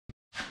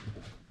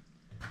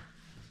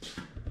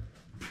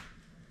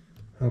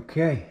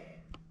Okay,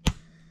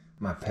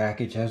 my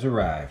package has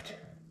arrived.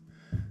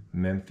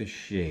 Memphis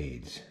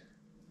Shades.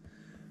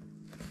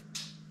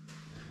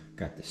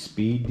 Got the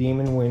Speed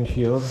Demon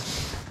windshield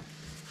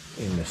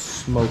in the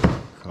smoke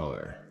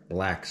color,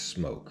 black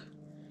smoke.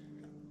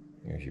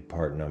 Here's your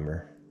part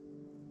number.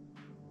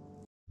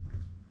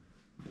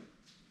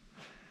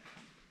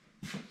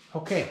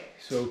 Okay,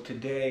 so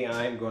today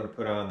I'm going to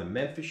put on the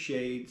Memphis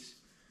Shades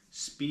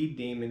Speed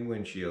Demon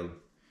windshield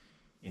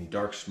in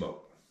dark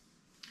smoke.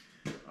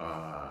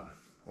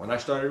 When I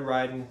started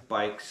riding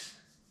bikes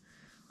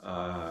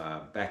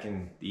back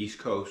in the East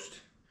Coast,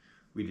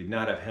 we did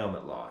not have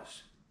helmet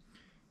laws.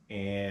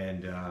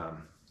 And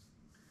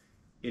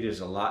it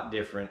is a lot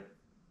different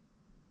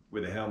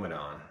with a helmet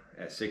on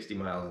at 60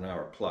 miles an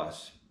hour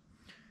plus.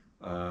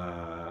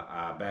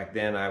 Back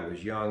then I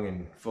was young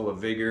and full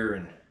of vigor,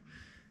 and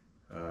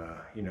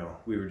you know,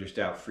 we were just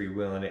out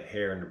freewheeling it,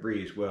 hair in the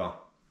breeze.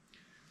 Well,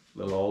 a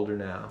little older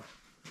now,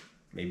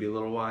 maybe a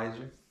little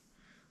wiser,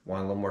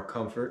 want a little more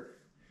comfort,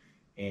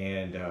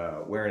 and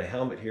wearing a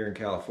helmet here in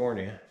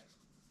California,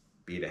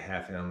 be it a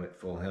half helmet,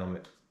 full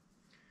helmet,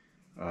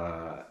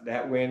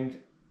 that wind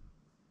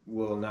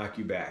will knock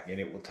you back and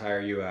it will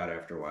tire you out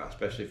after a while,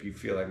 especially if you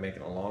feel like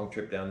making a long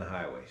trip down the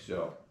highway.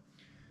 So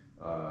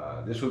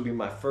this would be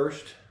my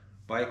first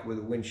bike with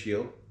a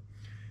windshield.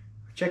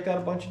 I checked out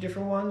a bunch of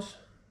different ones,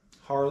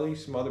 Harley,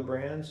 some other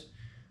brands,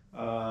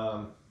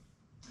 but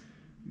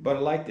I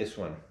like this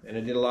one, and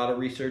I did a lot of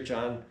research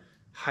on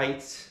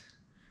heights.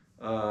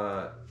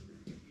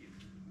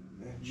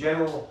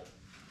 General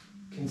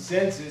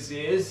consensus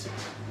is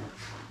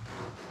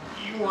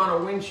you want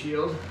a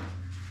windshield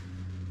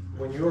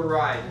when you're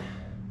riding.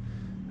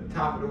 The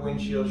top of the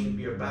windshield should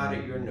be about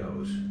at your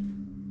nose.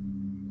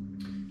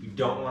 You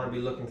don't want to be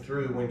looking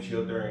through the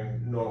windshield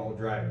during normal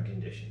driving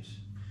conditions.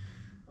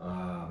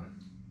 The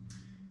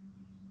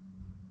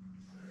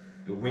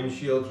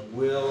windshields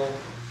will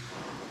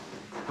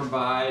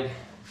provide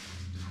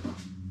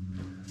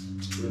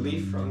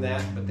relief from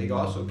that, but they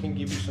also can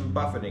give you some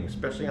buffeting,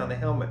 especially on the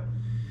helmet.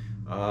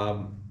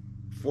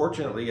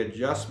 Fortunately,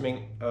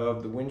 adjustment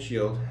of the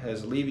windshield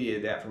has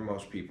alleviated that for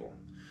most people.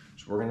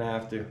 So we're gonna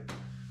have to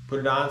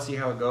put it on, see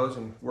how it goes,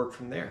 and work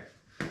from there.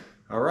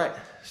 All right,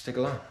 stick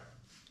along.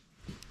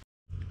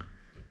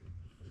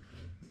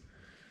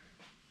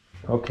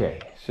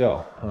 Okay,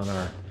 so on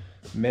our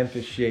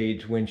Memphis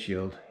Shades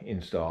windshield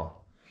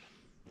install,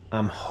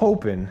 I'm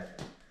hoping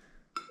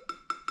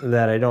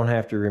that I don't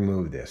have to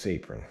remove this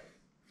apron.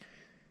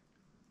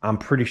 I'm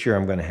pretty sure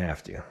I'm gonna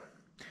have to,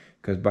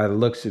 because by the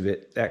looks of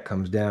it, that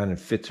comes down and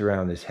fits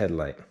around this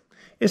headlight.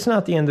 It's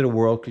not the end of the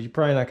world, because you're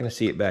probably not gonna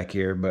see it back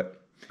here,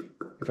 but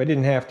if I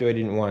didn't have to, I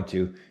didn't want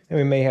to. And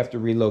we may have to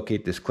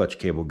relocate this clutch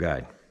cable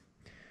guide.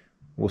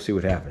 We'll see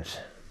what happens.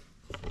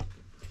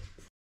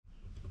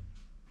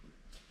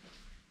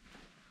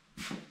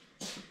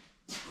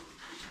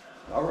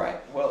 All right,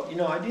 well, you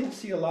know, I didn't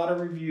see a lot of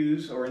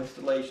reviews or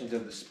installations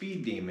of the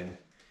Speed Demon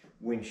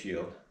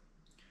windshield.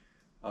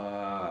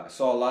 I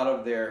saw a lot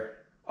of their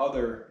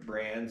other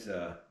brands,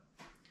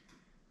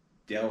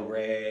 Del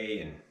Rey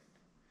and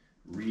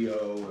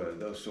Rio,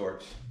 those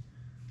sorts.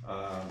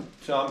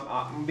 So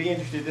I'm gonna be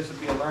interested. This will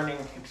be a learning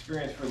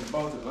experience for the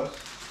both of us,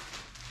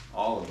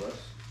 all of us.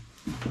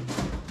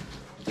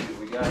 Let's see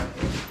what we got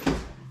here.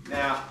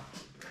 Now,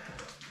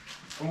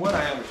 from what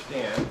I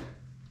understand,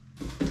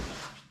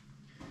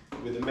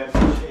 with the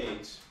Memphis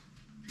Shades,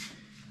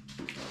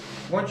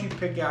 once you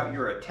pick out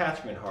your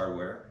attachment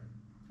hardware,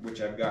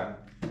 which I've gotten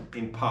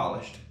in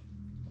polished,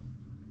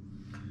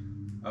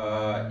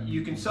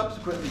 you can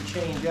subsequently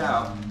change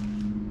out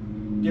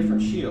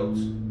different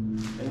shields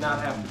and not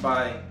have to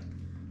buy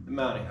the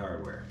mounting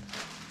hardware.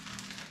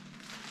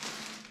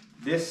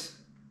 This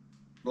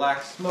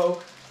black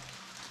smoke,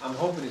 I'm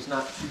hoping it's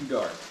not too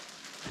dark.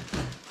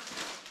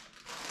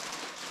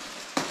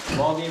 From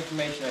all the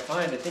information I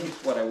find, I think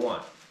it's what I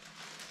want.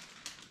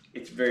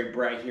 It's very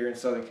bright here in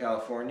Southern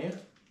California.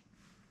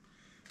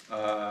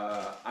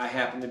 I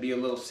happen to be a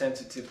little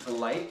sensitive to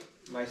light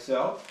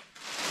myself,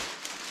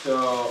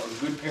 so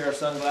a good pair of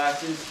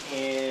sunglasses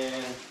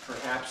and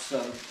perhaps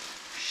some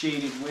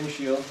shaded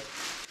windshield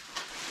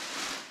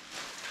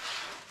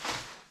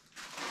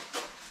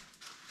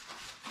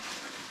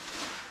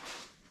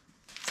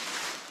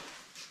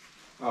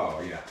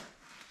oh yeah,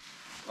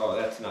 oh,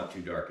 that's not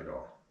too dark at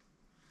all.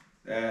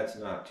 That's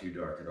not too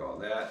dark at all.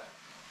 That,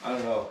 I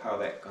don't know how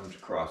that comes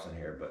across in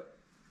here, but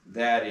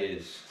that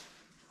is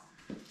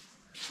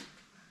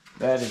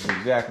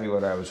exactly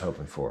what I was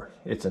hoping for.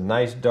 It's a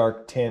nice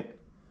dark tint.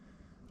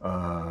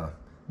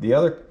 The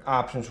other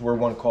options were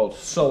one called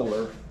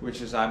Solar,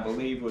 which is, I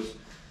believe, was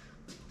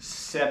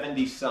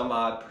 70 some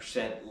odd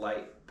 %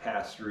 light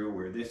pass through,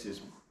 where this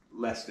is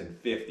less than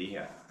 50.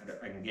 I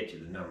can get you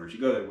the numbers. You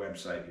go to their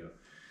website,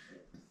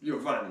 you'll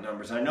find the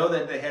numbers. I know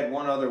that they had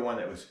one other one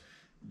that was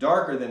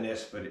darker than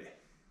this, but it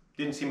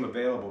didn't seem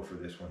available for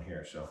this one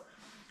here. So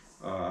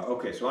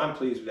okay, so I'm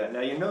pleased with that.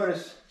 Now you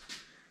notice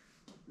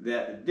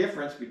that the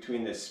difference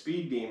between this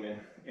Speed Demon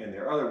and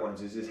their other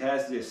ones is it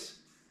has this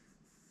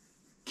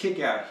kick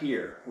out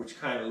here, which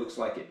kind of looks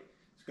like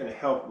it's going to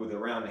help with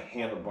around the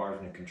handlebars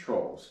and the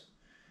controls.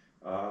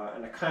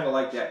 And I kind of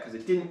like that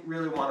because I didn't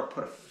really want to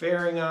put a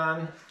fairing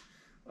on.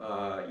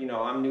 You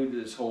know, I'm new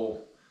to this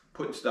whole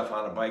putting stuff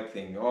on a bike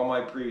thing. All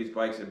my previous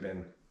bikes have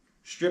been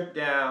stripped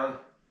down,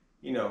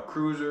 you know,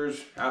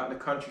 cruisers out in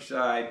the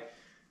countryside,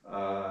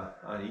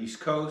 on the East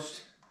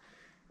Coast.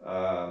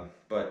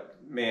 But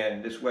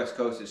man, this West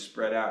Coast is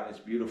spread out and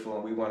it's beautiful,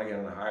 and we want to get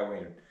on the highway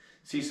and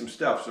see some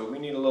stuff. So we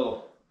need a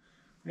little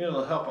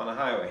help on the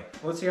highway.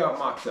 Let's see how it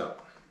mocks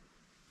up.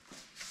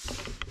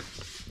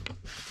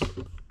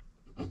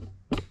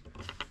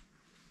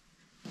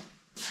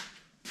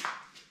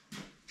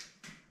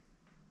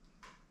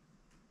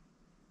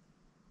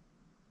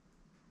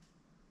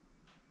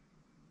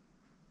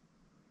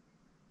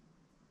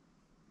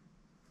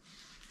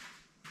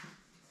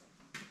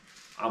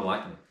 I'm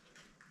liking it.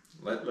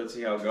 Let's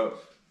see how it goes.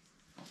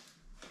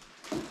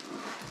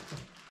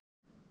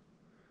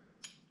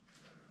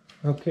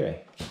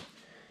 Okay,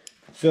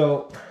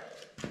 so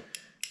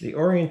the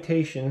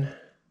orientation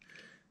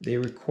they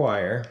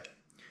require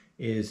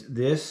is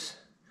this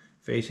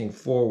facing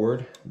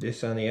forward,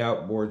 this on the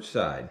outboard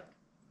side.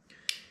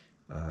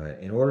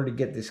 In order to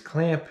get this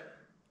clamp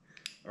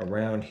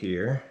around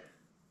here,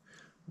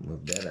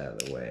 move that out of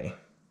the way,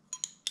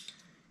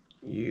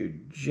 you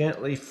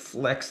gently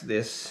flex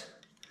this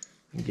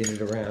and get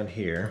it around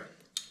here.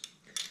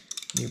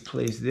 You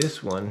place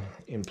this one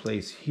in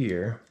place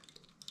here.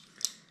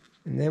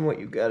 And then what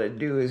you've got to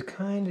do is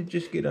kind of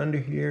just get under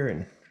here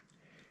and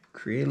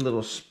create a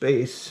little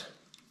space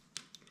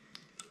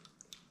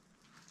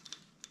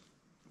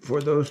for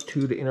those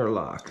two to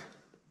interlock.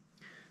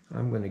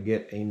 I'm going to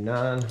get a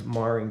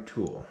non-marring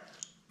tool.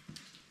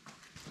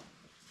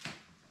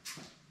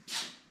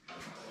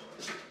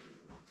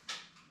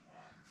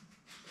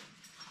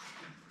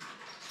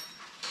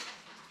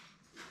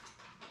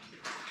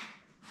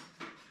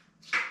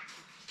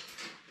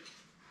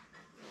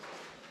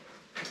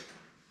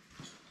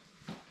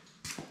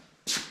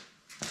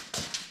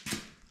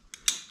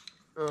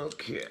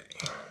 Okay,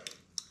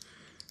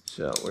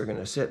 so we're going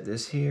to set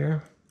this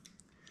here,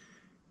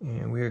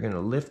 and we're going to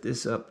lift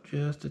this up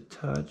just a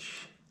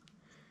touch,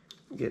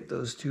 get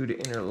those two to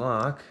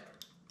interlock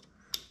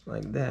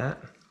like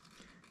that,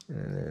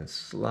 and then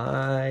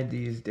slide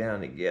these down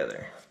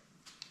together.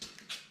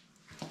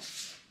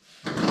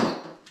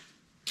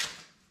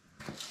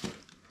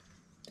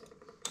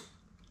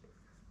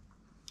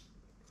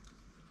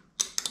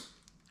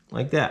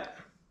 Like that.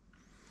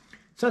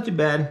 It's not too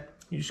bad.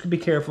 You just gotta be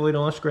careful, you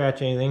don't want to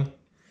scratch anything.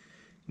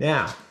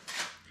 Now,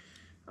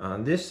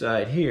 on this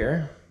side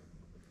here,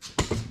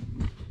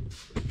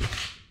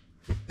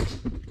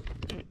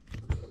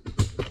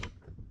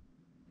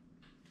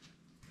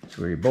 that's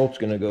where your bolt's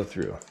gonna go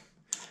through.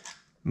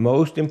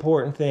 Most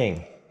important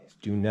thing is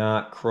do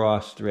not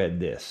cross thread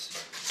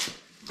this.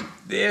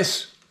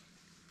 This,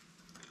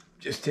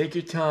 just take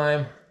your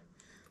time,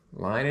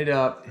 line it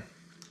up,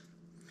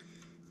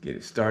 get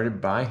it started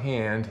by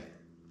hand.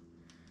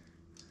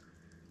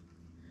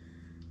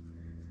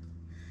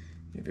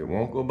 If it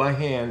won't go by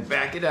hand,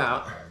 back it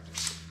out.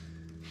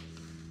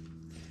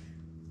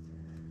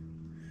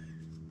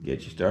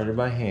 Get you started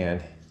by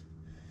hand.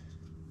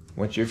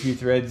 Once you're a few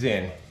threads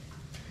in,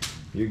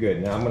 you're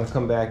good. Now I'm going to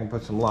come back and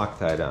put some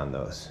Loctite on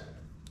those.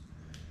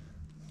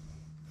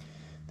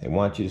 They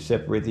want you to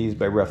separate these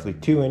by roughly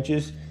 2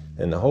 inches,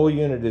 and the whole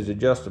unit is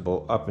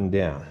adjustable up and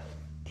down.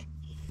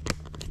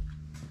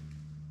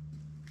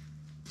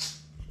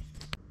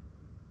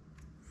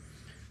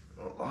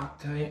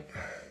 Loctite.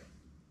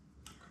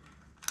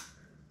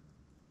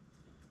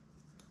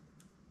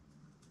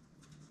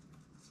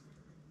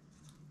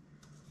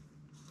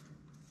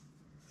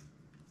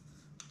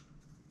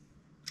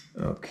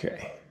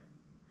 Okay.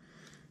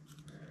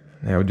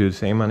 Now we'll do the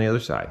same on the other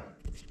side.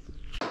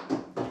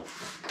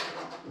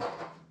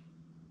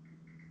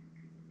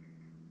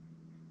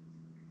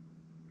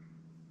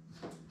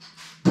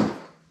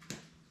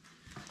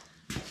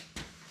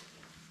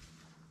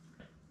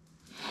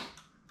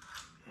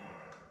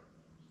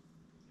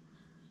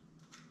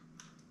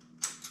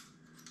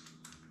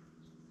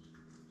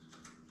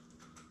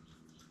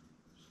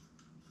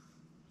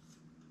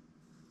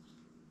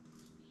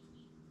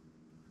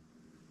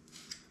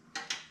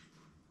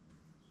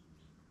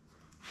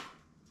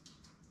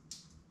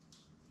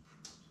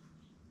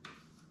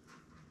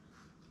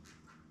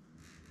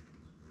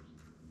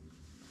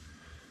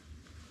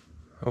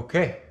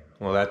 Okay,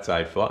 well that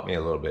side flopped me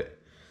a little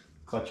bit.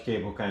 Clutch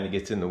cable kind of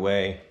gets in the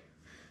way.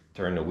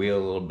 Turn the wheel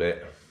a little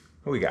bit.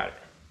 We got it.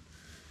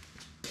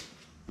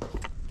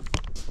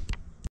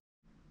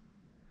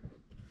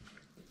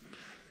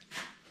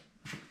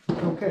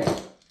 Okay,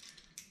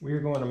 we're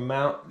going to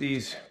mount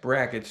these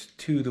brackets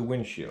to the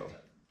windshield.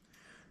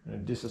 I'm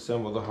going to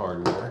disassemble the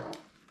hardware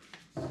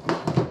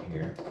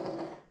here,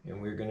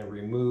 and we're going to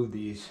remove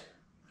these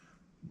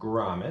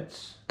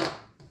grommets.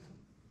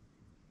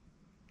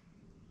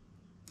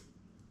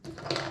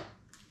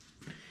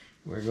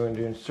 We're going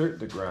to insert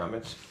the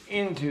grommets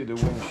into the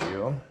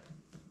windshield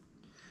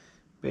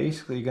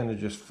basically you're going to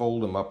just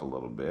fold them up a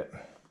little bit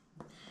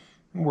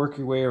and work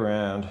your way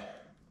around,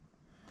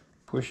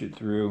 push it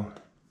through,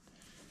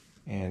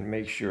 and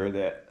make sure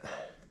that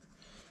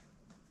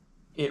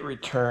it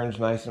returns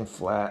nice and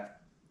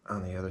flat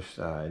on the other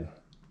side.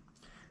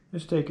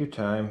 Just take your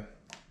time,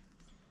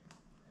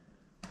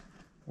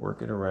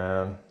 work it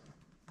around.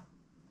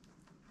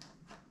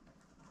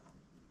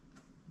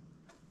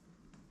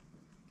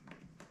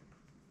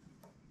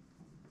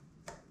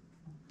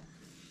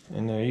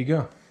 And there you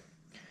go.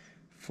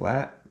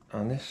 Flat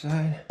on this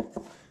side,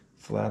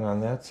 flat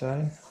on that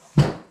side.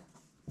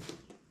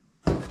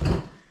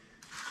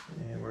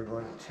 And we're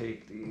going to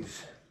take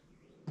these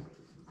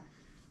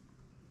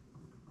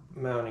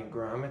mounting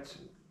grommets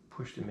and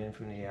push them in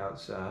from the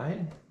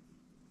outside.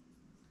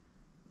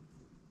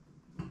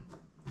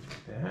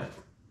 Like that.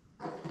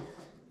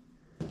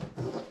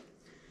 And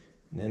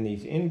then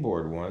these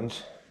inboard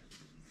ones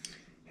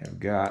have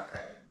got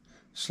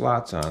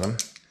slots on them.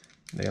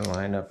 They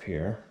line up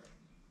here.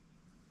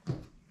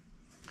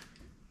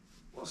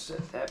 We'll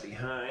set that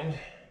behind.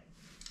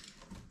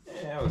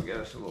 And we'll get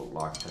us a little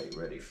Loctite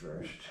ready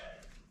first.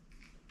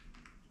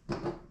 A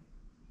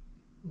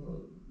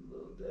little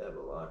dab of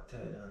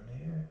Loctite on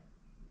here.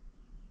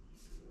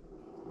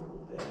 A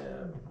little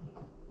dab.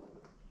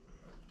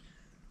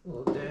 A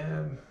little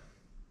dab.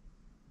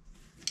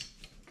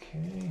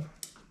 Okay.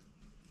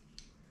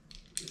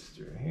 Just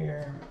through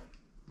here.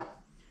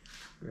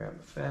 Grab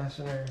a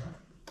fastener.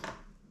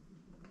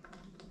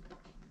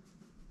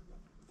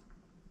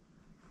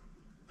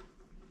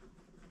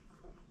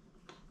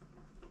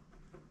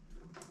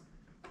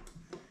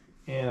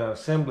 And an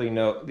assembly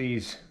note,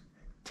 these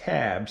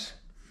tabs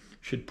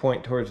should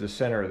point towards the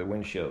center of the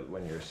windshield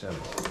when you're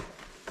assembling.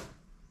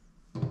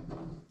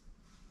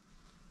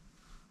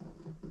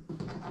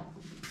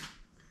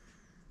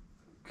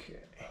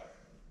 Okay.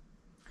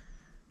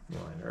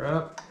 Line her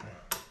up.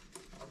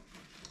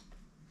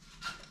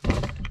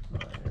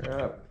 Line her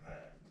up.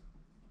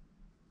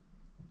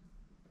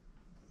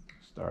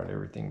 Start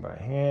everything by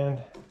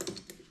hand.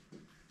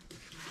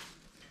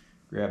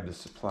 Grab the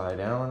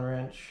supplied Allen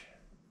wrench.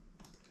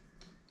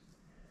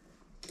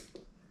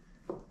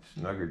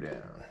 Snug her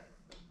down.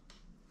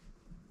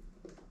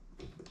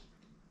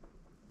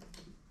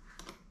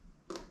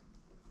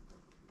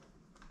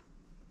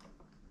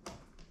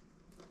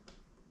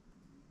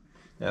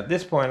 Now at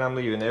this point I'm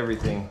leaving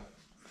everything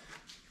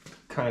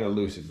kind of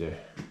loose there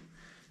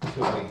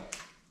until we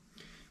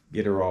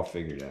get her all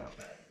figured out.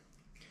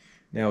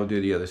 Now we'll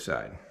do the other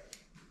side.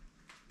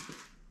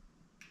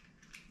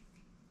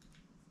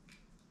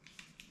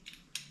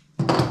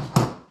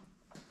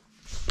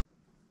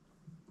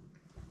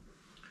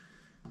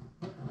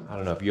 I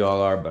don't know if you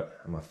all are,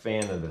 but I'm a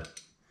fan of the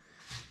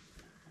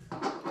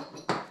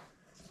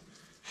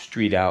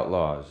Street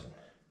Outlaws.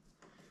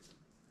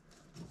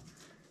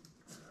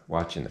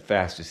 Watching the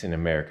Fastest in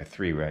America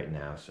 3 right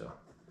now, so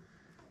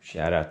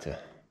shout out to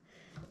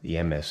the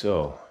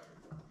MSO.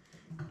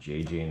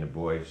 JJ and the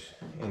boys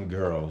and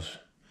girls.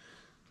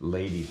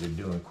 Ladies are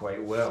doing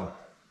quite well.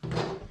 I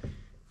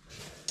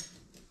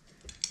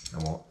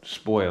won't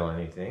spoil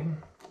anything.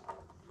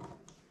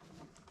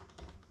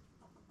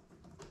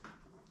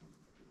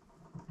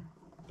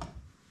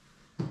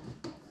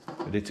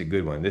 But it's a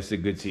good one. This is a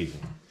good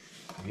season.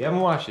 If you haven't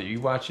watched it, you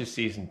watch this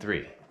season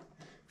 3.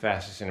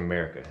 Fastest in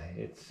America.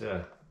 It's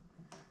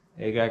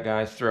they got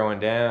guys throwing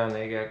down,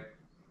 they got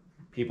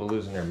people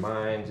losing their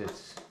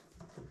minds.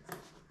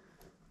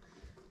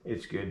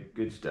 It's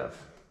good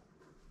stuff.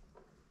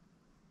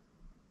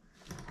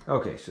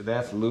 Okay, so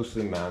that's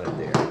loosely mounted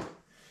there.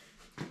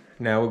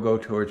 Now we'll go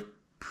towards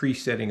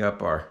pre-setting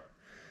up our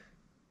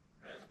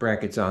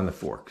brackets on the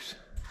forks.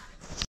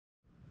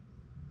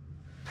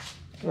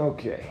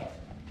 Okay.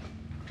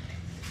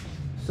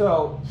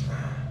 So,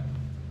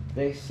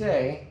 they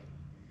say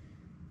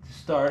to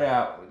start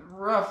out with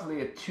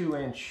roughly a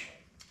 2-inch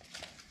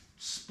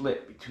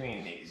split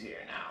between these here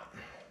now.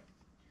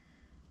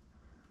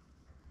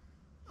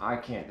 I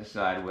can't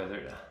decide whether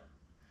to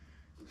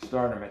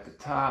start them at the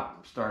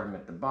top, start them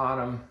at the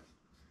bottom.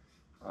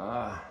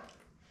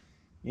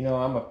 You know,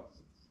 I'm a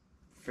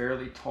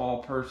fairly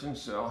tall person,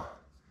 so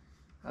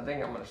I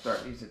think I'm going to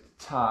start these at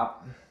the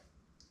top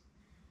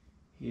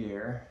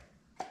here.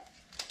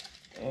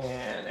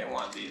 And they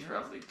want these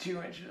roughly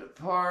 2 inches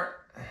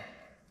apart.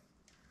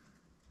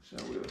 So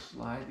we will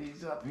slide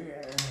these up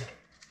here.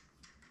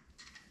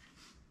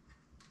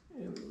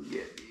 And we will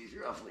get these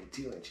roughly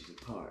 2 inches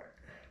apart.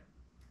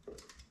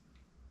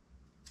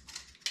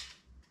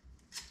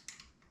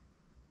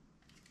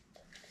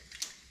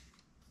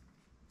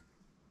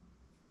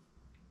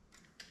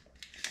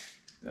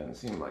 Doesn't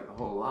seem like a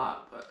whole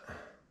lot, but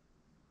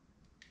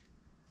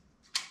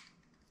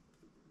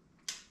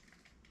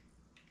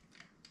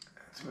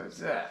that's what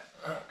it's at.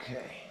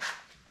 Okay.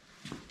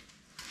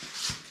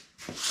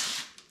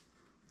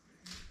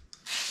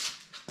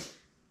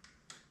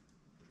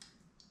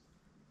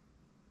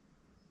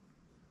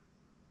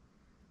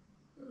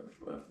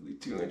 Roughly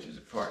 2 inches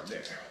apart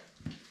there.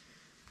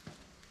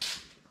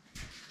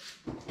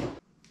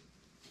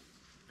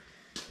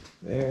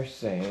 they're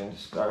saying to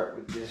start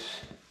with this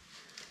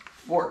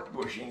fork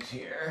bushings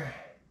here.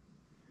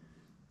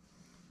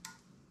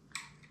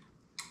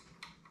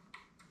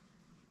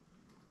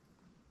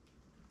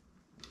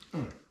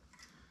 Well,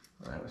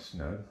 that was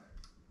snug.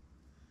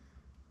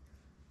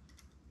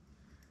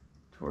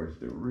 Towards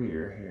the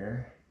rear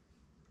here.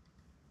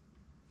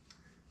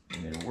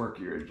 And then work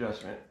your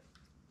adjustment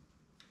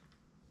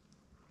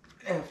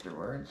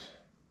afterwards.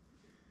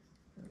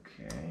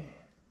 Okay.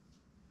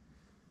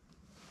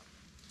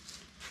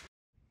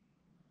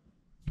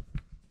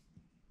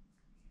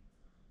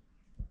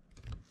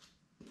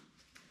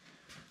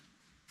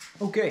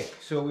 Okay,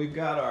 so we've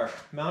got our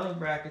mounting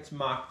brackets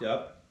mocked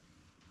up.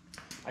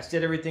 I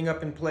set everything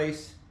up in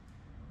place,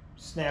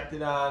 snapped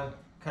it on,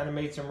 kind of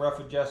made some rough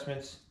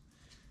adjustments.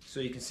 So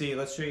you can see,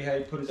 let's show you how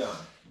you put it on.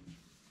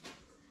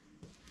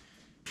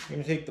 You're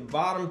going to take the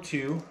bottom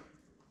two,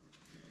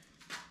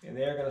 and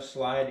they're going to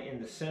slide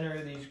in the center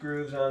of these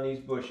grooves on these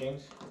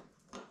bushings.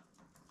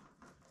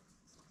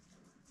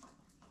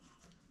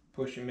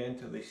 Push them in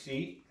till they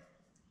seat.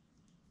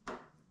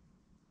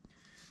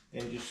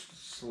 And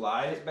just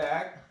slide it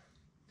back.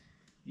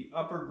 The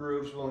upper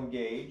grooves will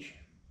engage.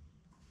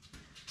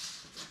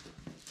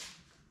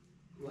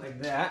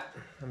 Like that.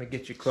 Let me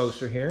get you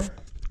closer here.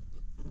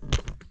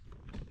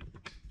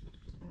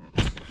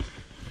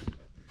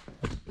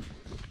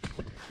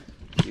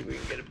 See if we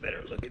can get a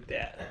better look at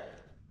that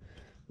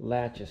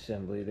latch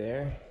assembly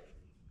there.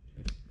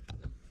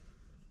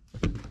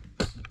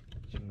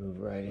 Just move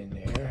right in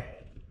there.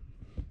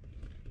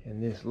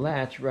 And this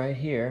latch right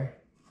here,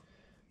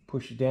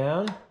 push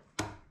down,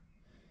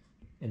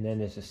 and then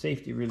there's a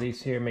safety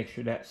release here. Make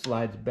sure that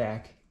slides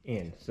back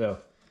in. So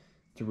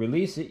to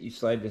release it, you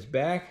slide this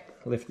back,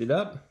 lift it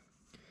up.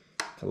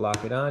 To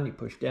lock it on, you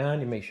push down,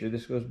 you make sure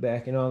this goes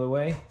back in all the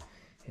way,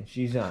 and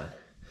she's on.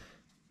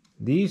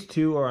 These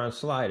two are on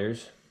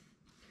sliders.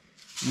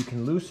 You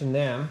can loosen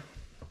them.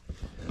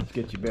 Let's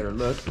get you a better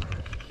look.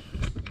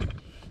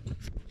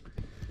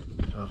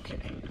 Okay.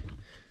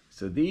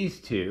 So these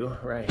two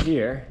right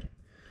here,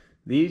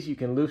 these you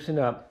can loosen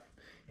up,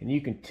 and you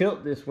can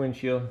tilt this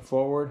windshield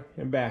forward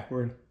and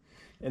backward.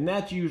 And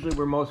that's usually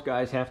where most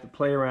guys have to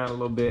play around a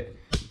little bit,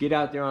 get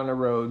out there on the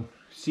road,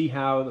 see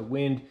how the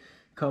wind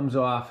comes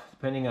off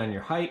depending on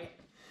your height,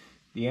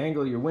 the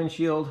angle of your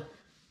windshield,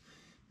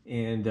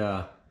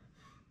 and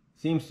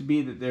seems to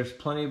be that there's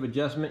plenty of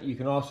adjustment. You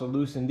can also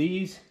loosen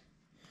these,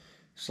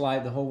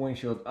 slide the whole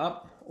windshield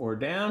up or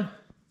down.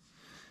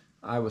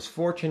 I was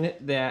fortunate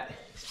that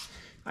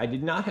I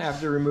did not have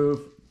to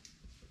remove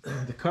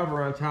the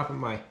cover on top of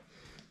my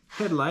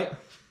headlight.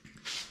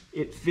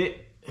 It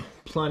fit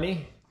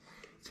plenty.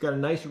 It's got a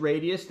nice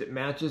radius that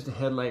matches the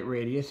headlight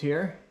radius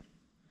here.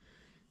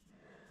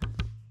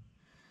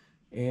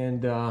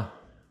 And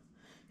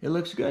it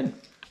looks good.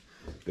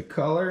 The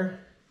color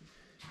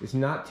is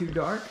not too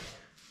dark.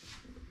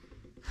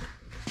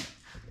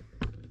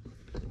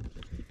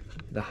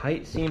 The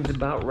height seems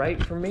about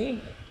right for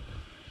me.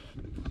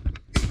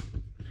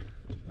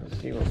 Let's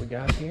see what we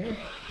got here.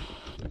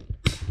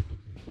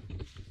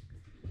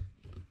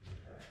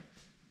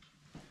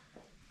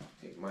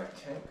 Take my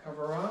tent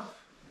cover off.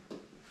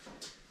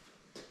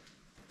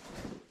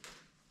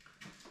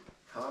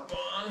 Hop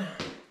on.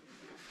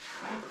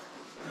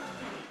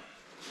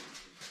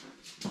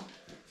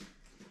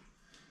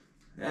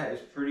 That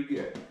is pretty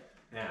good.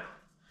 Now,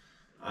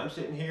 I'm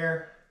sitting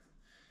here,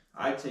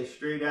 I'd say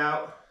straight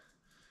out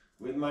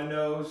with my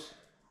nose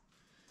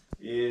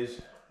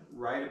is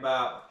right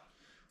about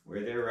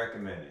where they're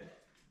recommended.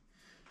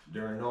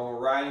 During normal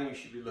riding, you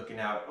should be looking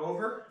out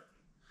over.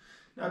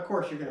 Now, of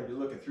course, you're going to be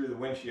looking through the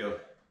windshield,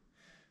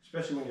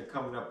 especially when you're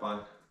coming up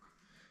on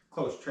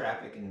close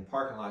traffic and in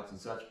parking lots and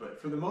such.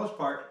 But for the most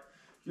part,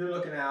 you're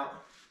looking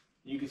out,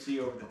 you can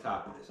see over the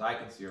top of this. I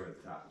can see over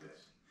the top of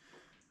this.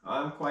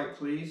 I'm quite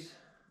pleased.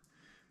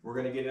 We're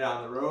going to get it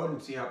out on the road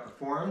and see how it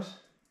performs,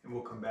 and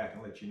we'll come back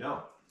and let you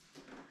know.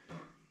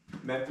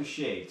 Memphis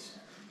Shades.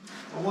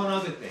 Well, one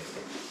other thing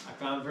I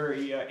found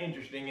very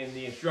interesting in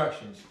the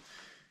instructions.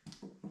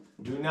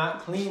 Do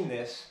not clean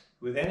this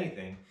with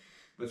anything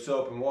but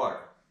soap and water.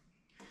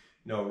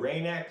 No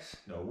Rain-X,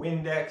 no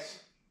Windex,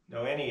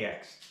 no any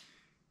X.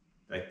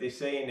 Like they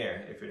say in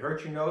there, if it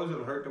hurts your nose,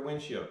 it'll hurt the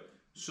windshield.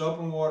 Soap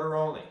and water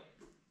only.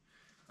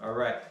 All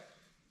right.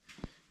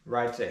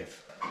 Ride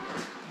safe.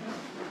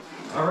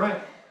 All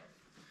right.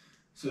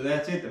 So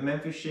that's it, the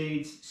Memphis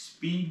Shades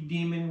Speed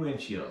Demon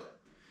windshield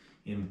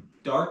in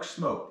dark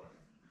smoke,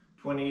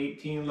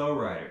 2018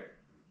 lowrider.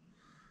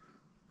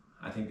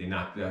 I think they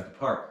knocked it out the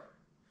park.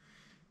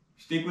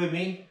 Stick with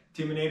me,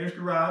 Timinator's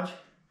Garage.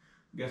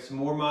 We got some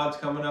more mods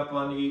coming up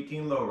on the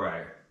 18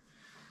 lowrider.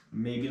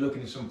 Maybe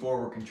looking at some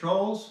forward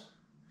controls,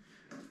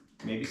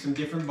 maybe some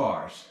different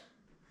bars.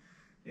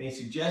 Any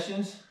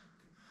suggestions?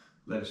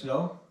 Let us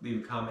know.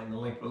 Leave a comment in the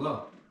link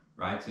below.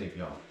 Ride safe,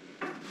 y'all.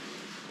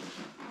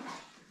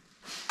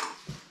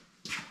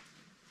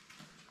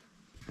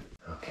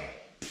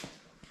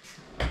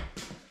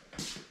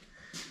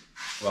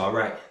 Well, all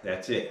right,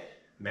 that's it.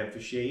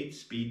 Memphis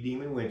Shades Speed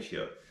Demon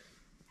windshield.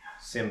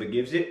 Simba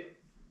gives it,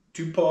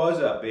 2 paws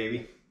up,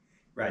 baby.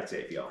 Ride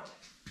safe, y'all.